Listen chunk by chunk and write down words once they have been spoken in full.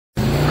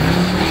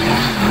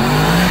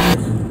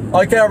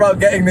I care about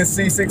getting this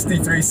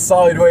C63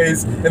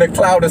 sideways in a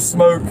cloud of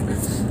smoke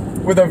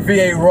with a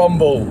V8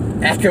 rumble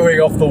echoing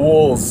off the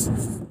walls.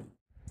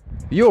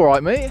 You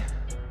alright, mate?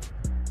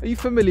 Are you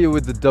familiar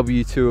with the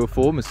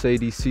W204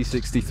 Mercedes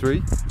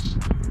C63?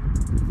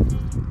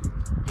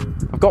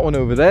 I've got one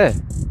over there.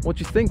 What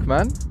do you think,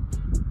 man?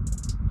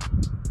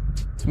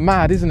 It's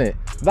mad, isn't it?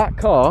 That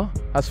car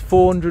has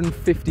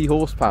 450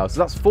 horsepower, so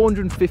that's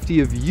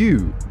 450 of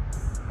you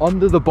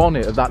under the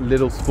bonnet of that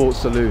little sports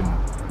saloon.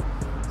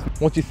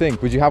 What do you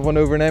think? Would you have one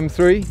over an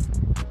M3?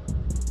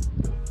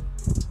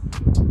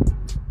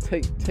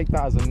 Take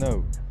that as a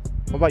no.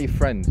 What about your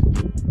friend?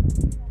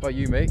 What about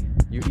you, mate?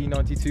 You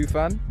E92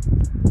 fan?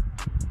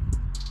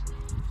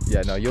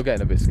 Yeah, no, you're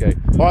getting a bit scared.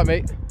 All right,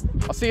 mate.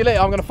 I'll see you later.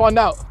 I'm going to find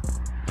out.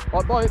 All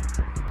right, bye.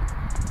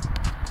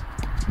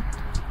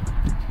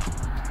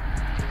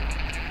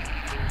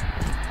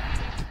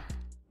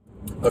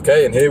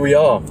 Okay, and here we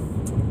are.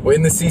 We're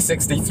in the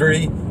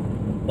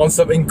C63 on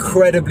some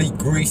incredibly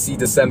greasy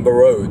December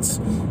roads.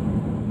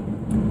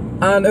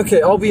 And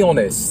okay, I'll be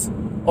honest,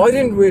 I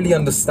didn't really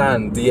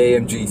understand the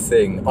AMG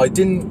thing. I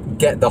didn't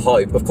get the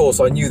hype. Of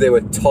course, I knew they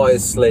were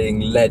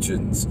tire-slaying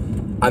legends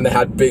and they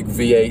had big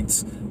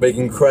V8s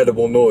making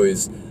incredible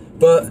noise.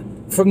 But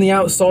from the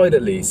outside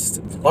at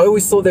least, I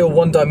always thought they were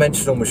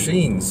one-dimensional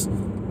machines.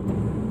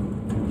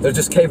 They're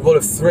just capable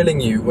of thrilling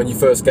you when you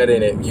first get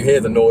in it. You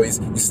hear the noise,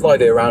 you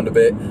slide it around a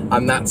bit,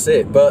 and that's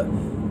it. But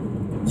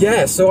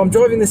yeah, so I'm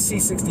driving this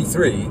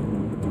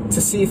C63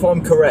 to see if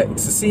I'm correct,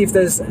 to see if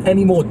there's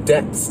any more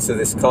depth to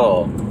this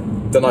car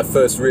than I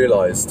first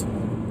realised.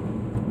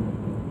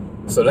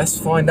 So let's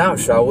find out,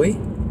 shall we?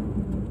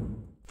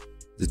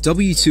 The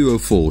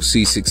W204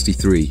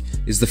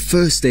 C63 is the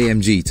first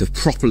AMG to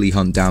properly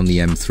hunt down the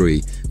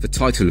M3 for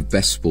title of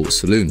Best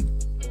Sports Saloon.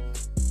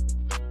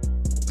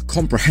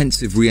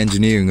 Comprehensive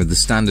re-engineering of the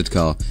standard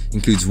car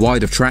includes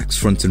wider tracks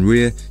front and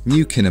rear,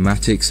 new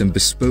kinematics and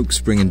bespoke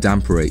spring and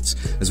damper rates,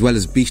 as well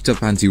as beefed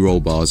up anti-roll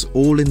bars,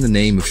 all in the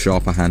name of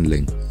sharper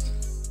handling.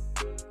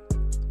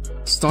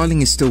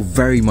 Styling is still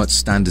very much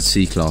standard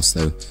C-Class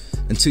though,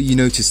 until you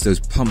notice those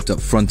pumped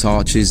up front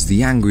arches,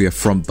 the angrier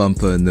front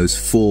bumper and those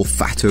 4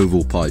 fat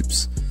oval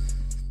pipes.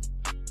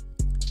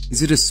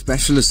 Is it as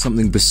special as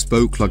something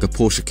bespoke like a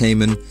Porsche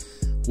Cayman?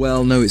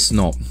 Well, no it's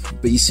not,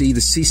 but you see the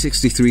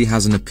C63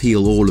 has an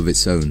appeal all of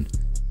its own.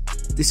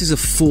 This is a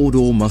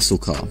 4-door muscle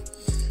car.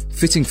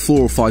 Fitting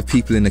 4 or 5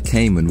 people in a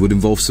Cayman would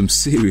involve some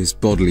serious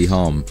bodily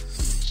harm.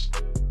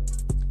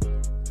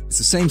 It's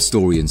the same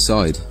story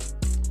inside.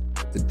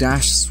 The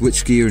dash,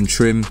 switchgear and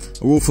trim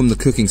are all from the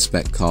cooking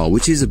spec car,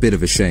 which is a bit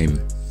of a shame.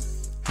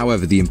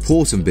 However, the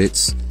important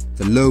bits,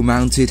 the low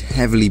mounted,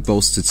 heavily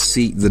bolstered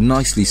seat, the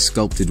nicely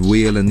sculpted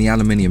wheel and the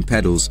aluminium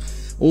pedals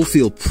all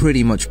feel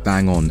pretty much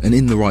bang on and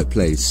in the right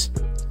place.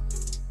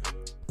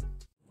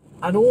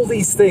 And all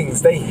these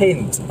things, they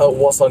hint at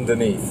what's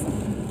underneath.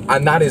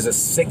 And that is a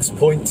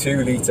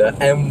 6.2 litre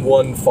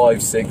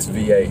M156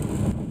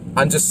 V8.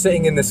 And just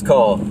sitting in this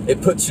car,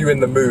 it puts you in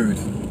the mood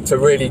to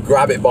really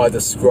grab it by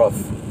the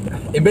scruff.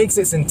 It makes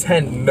its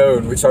intent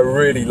known, which I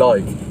really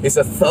like. It's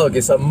a thug,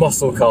 it's a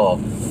muscle car.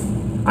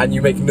 And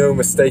you make no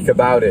mistake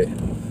about it.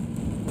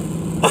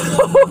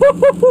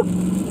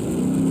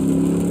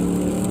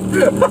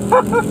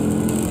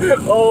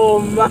 Oh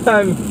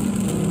man,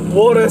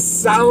 what a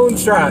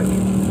soundtrack.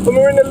 And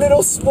we're in a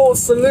little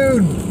sports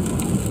saloon.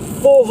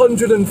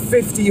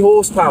 450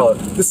 horsepower,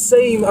 the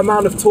same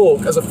amount of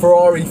torque as a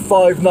Ferrari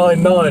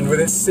 599 with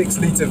its 6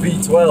 litre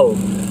V12.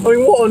 I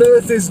mean, what on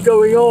earth is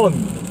going on?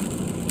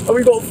 And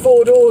we've got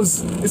 4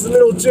 doors. It's a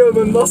little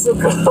German muscle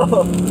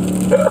car.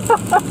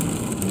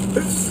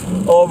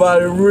 Oh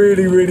man, it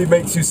really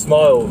makes you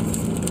smile.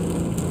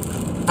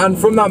 And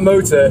from that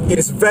motor,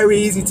 it's very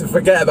easy to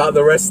forget about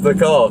the rest of the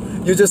car.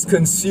 You're just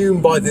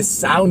consumed by this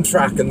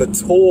soundtrack and the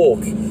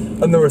torque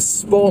and the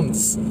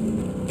response.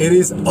 It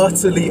is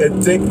utterly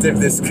addictive,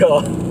 this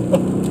car.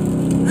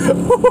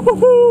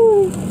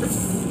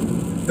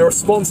 The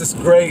response is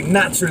great,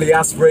 naturally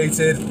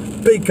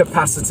aspirated, big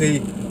capacity.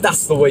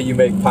 That's the way you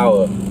make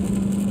power.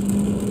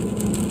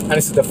 And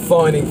it's a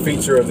defining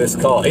feature of this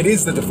car. It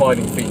is the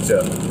defining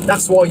feature.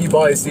 That's why you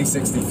buy a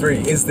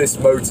C63, is this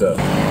motor.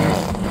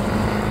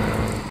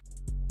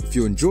 If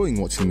you're enjoying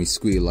watching me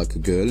squeal like a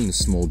girl in a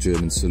small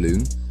German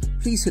saloon,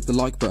 please hit the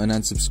like button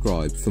and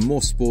subscribe for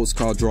more sports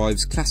car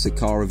drives, classic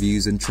car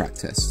reviews and track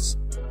tests.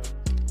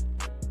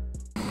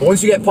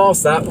 Once you get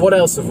past that, what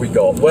else have we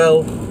got?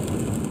 Well,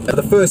 at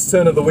the first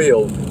turn of the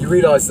wheel, you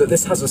realise that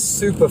this has a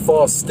super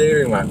fast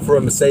steering rack for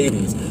a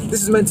Mercedes.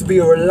 This is meant to be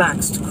a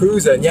relaxed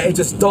cruiser, and yet it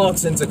just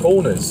darts into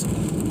corners.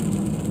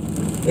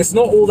 It's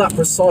not all that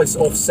precise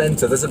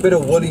off-centre, there's a bit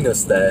of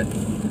woolliness there.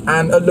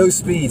 And at low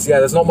speeds, yeah,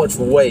 there's not much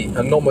weight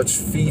and not much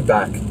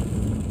feedback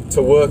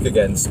to work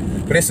against,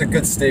 but it's a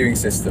good steering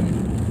system.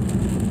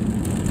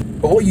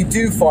 But what you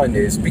do find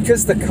is,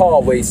 because the car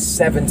weighs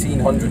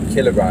 1700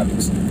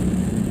 kilograms,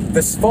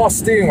 this fast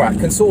steering rack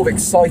can sort of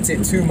excite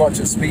it too much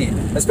at speed,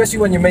 especially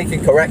when you're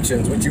making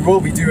corrections, which you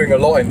will be doing a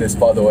lot in this,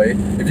 by the way,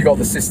 if you got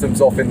the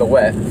systems off in the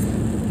wet.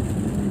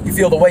 You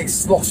feel the weight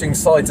sloshing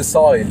side to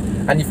side,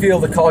 and you feel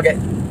the car get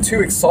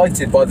too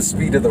excited by the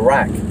speed of the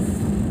rack.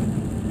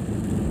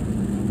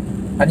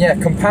 And yeah,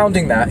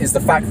 compounding that is the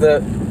fact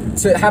that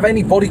to have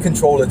any body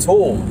control at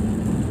all,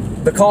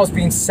 the car's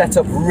been set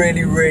up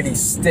really, really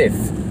stiff.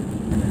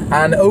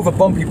 And over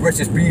bumpy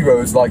British B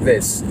roads like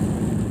this,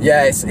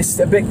 yeah, it's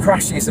a bit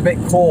crashy, it's a bit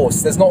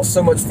coarse, there's not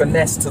so much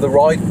finesse to the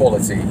ride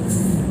quality.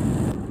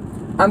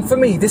 And for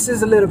me, this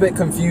is a little bit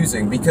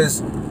confusing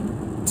because,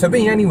 to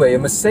me anyway, a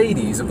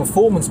Mercedes, a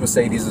performance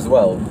Mercedes as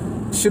well,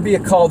 should be a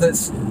car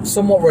that's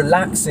somewhat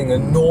relaxing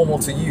and normal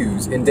to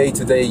use in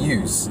day-to-day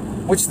use,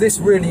 which this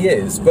really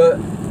is, but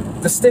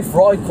the stiff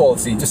ride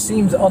quality just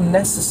seems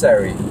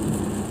unnecessary.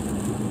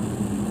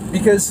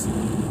 Because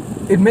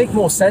it'd make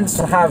more sense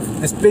to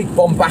have this big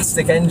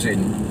bombastic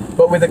engine,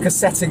 but with a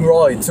cassetting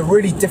ride to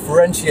really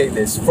differentiate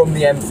this from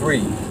the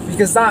M3.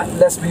 Because that,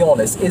 let's be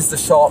honest, is the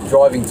sharp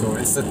driving tool.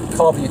 It's the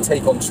car that you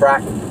take on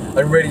track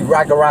and really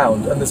rag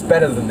around, and that's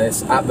better than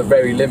this at the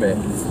very limit.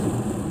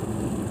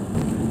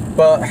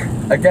 But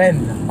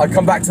again, I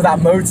come back to that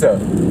motor.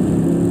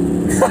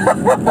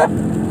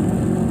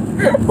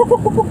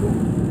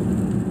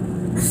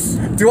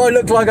 Do I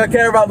look like I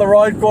care about the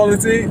ride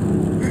quality?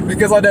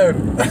 Because I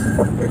don't.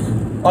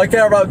 I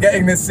care about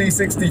getting this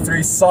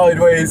C63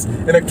 sideways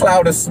in a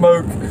cloud of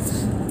smoke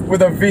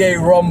with a V8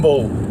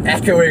 rumble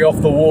echoing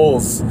off the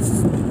walls.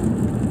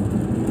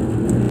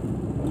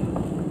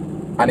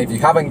 And if you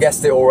haven't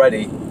guessed it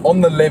already,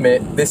 on the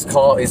limit, this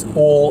car is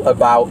all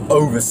about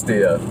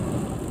oversteer.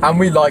 And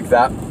we like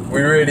that,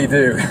 we really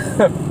do.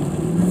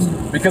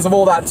 Because of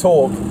all that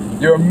torque,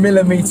 you're a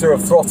millimetre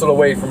of throttle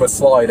away from a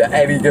slide at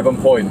any given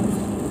point.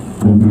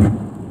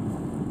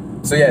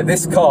 So yeah,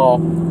 this car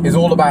is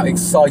all about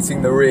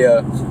exciting the rear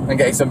and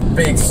getting some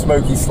big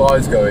smoky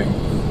slides going.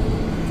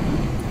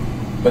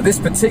 But this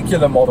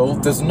particular model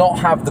does not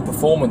have the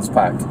performance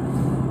pack.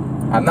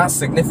 And that's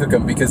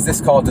significant because this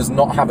car does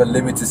not have a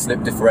limited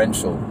slip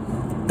differential.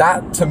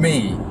 That, to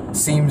me,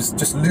 seems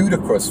just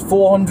ludicrous.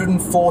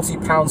 440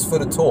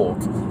 pounds-foot of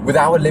torque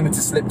without a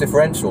limited slip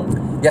differential.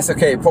 Yes,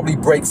 okay, it probably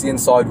breaks the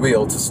inside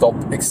wheel to stop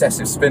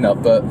excessive spin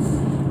up, but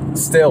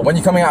still, when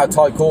you're coming out of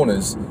tight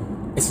corners,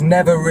 it's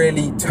never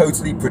really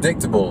totally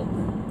predictable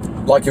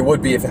like it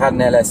would be if it had an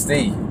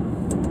LSD.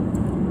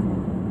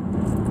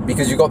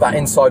 Because you've got that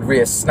inside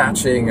rear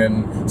snatching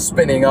and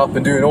spinning up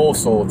and doing all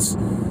sorts.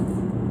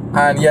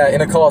 And yeah,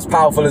 in a car as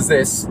powerful as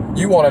this,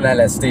 you want an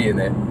LSD in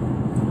it.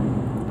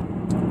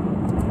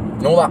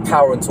 And all that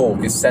power and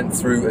torque is sent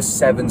through a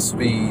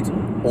 7-speed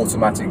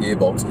automatic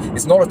gearbox.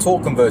 It's not a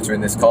torque converter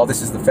in this car,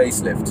 this is the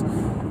facelift.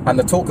 And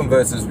the torque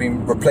converter has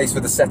been replaced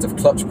with a set of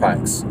clutch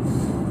packs.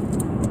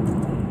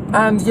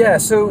 And yeah,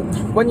 so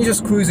when you're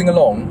just cruising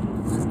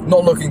along,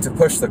 not looking to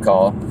push the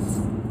car,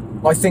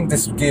 I think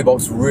this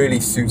gearbox really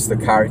suits the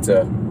character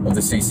of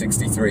the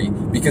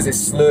C63 because it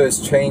slurs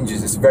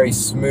changes, it's very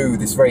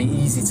smooth, it's very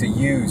easy to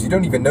use. You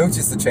don't even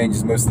notice the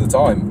changes most of the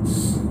time.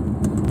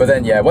 But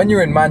then yeah, when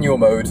you're in manual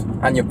mode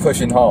and you're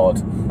pushing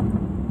hard,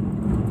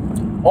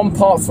 on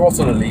part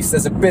throttle at least,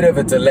 there's a bit of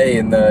a delay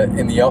in the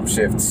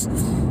upshifts.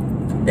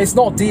 It's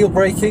not deal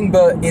breaking,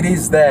 but it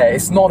is there.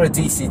 It's not a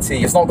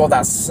DCT. It's not got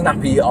that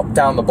snappy up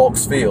down the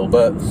box feel,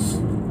 but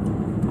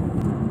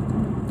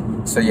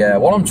so yeah,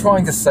 what I'm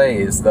trying to say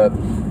is that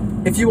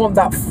if you want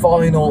that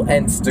final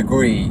nth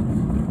degree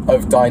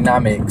of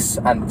dynamics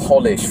and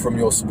polish from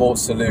your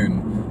sports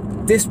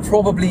saloon, this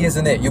probably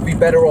isn't it. You'll be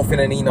better off in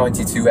an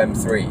E92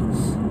 M3.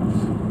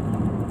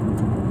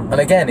 And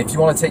again, if you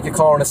want to take your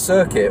car on a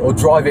circuit or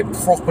drive it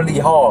properly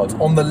hard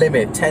on the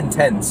limit, 10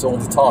 tenths all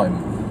the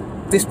time,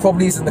 this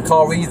probably isn't the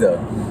car either,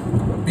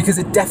 because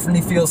it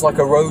definitely feels like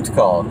a road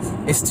car.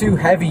 It's too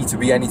heavy to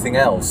be anything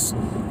else,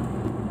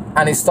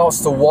 and it starts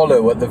to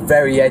wallow at the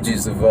very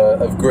edges of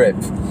grip,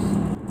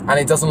 and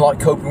it doesn't like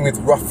coping with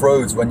rough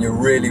roads when you're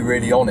really,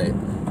 really on it.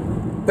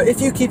 But if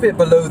you keep it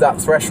below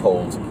that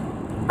threshold,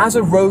 as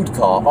a road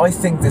car, I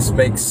think this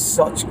makes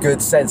such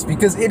good sense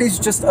because it is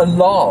just a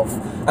laugh,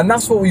 and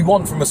that's what we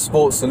want from a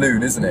sports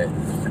saloon, isn't it?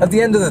 At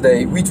the end of the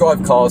day, we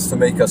drive cars to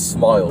make us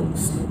smile.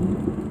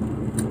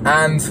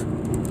 And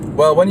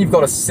well, when you've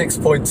got a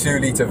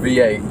 6.2 litre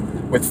V8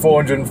 with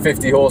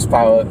 450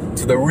 horsepower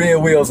to the rear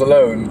wheels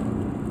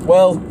alone,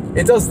 well,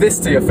 it does this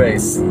to your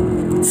face.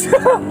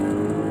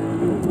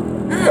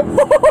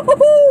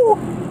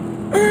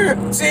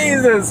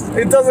 Jesus,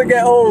 it doesn't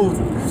get old.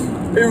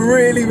 It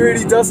really,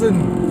 really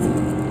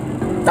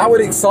doesn't. That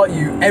would excite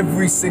you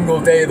every single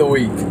day of the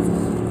week.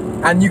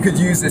 And you could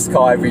use this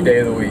car every day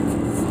of the week.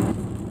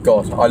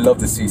 God, I love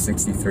the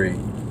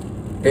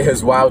C63. It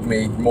has wowed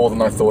me more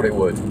than I thought it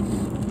would.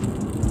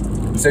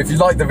 So if you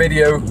like the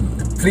video,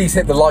 please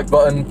hit the like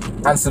button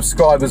and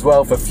subscribe as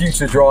well for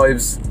future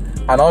drives,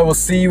 and I will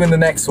see you in the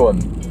next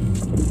one.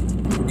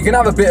 You can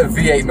have a bit of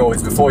V8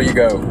 noise before you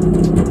go.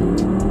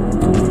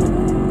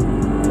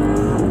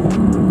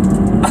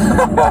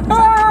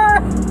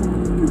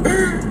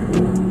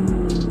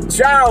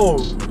 Ciao!